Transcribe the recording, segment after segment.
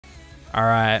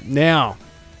Alright, now,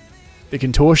 The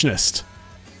Contortionist,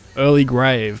 Early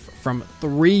Grave, from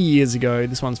 3 years ago.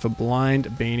 This one's for Blind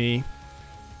Beanie.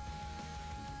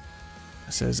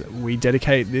 It says, we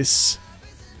dedicate this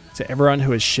to everyone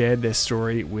who has shared their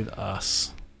story with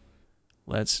us.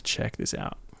 Let's check this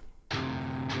out.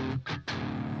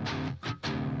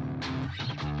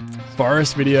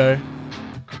 Forest video.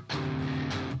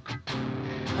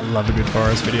 I love a good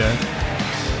forest video.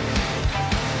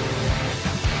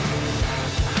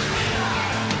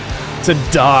 It's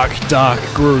a dark, dark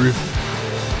groove.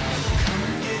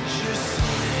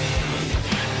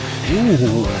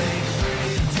 Ooh.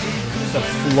 The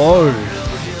flow.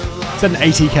 Is that an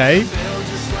 80k?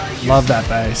 Love that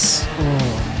bass.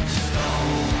 Oh.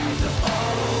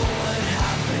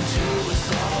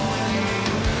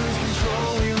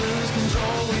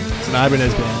 It's an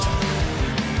Ibanez band.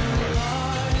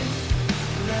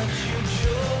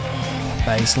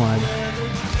 Bass line.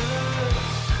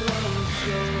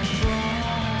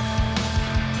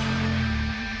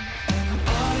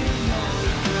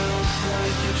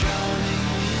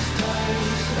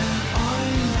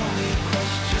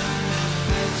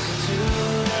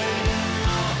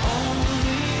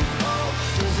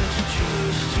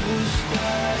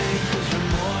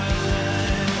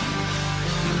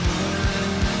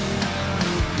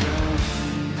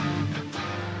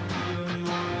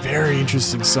 Very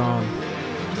interesting song.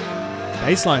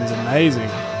 Bassline's amazing.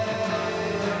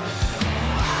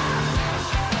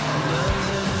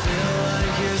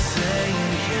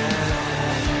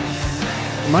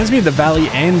 Reminds me of the valley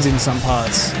ends in some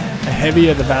parts. The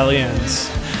heavier the valley ends.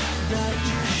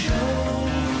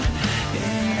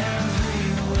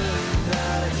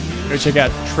 Go check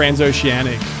out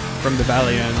Transoceanic from the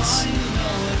valley ends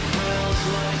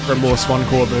for a more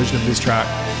swancore version of this track.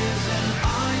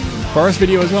 Forest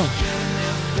video as well.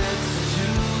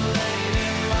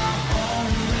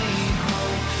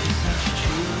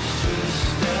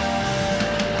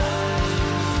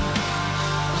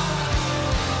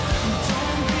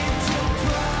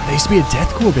 They used to be a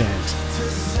deathcore band.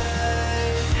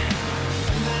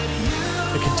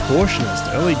 The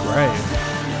Contortionist, Early Grave.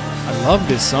 I love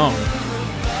this song.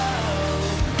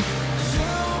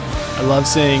 I love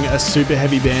seeing a super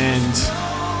heavy band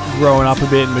growing up a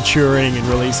bit and maturing and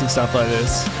releasing stuff like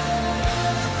this.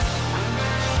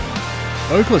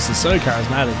 Vocalist is so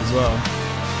charismatic as well.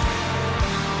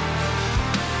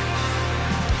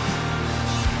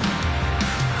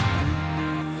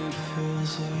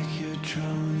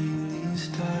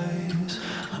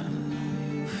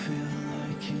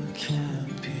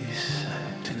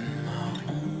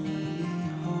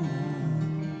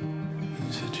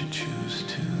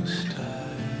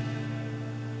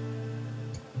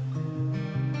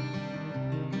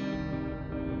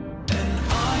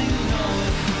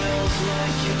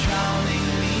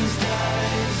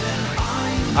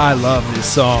 I love this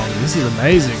song. This is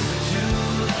amazing.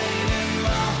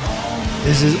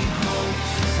 Is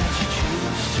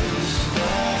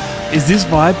this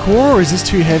vibecore or is this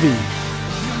too heavy?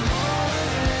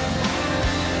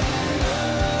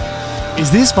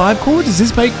 Is this vibecore? Does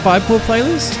this make vibecore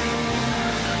playlist?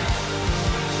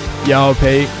 Yo,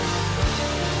 Pete.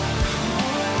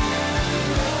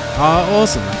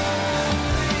 Awesome.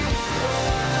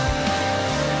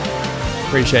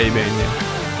 Appreciate you being here.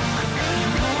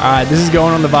 Alright, this is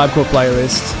going on the Vibecore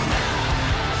playlist.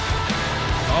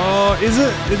 Oh, is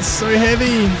it? It's so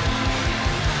heavy.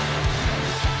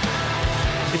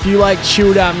 If you like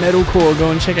chilled out metalcore,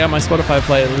 go and check out my Spotify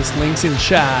playlist. Links in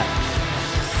chat.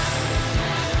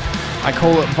 I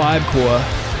call it Vibecore.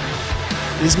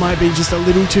 This might be just a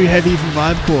little too heavy for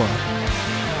Vibecore.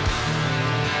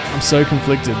 I'm so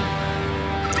conflicted.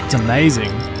 It's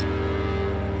amazing.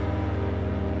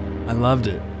 I loved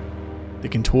it. The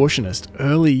Contortionist,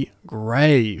 Early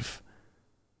Grave.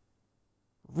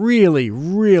 Really,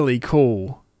 really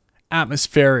cool.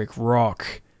 Atmospheric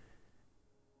rock.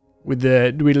 With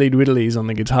the dwiddly dwiddlies on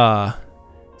the guitar.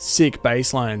 Sick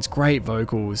bass lines, great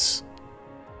vocals.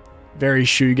 Very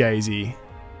shoegazy.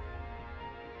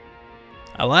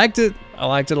 I liked it. I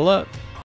liked it a lot.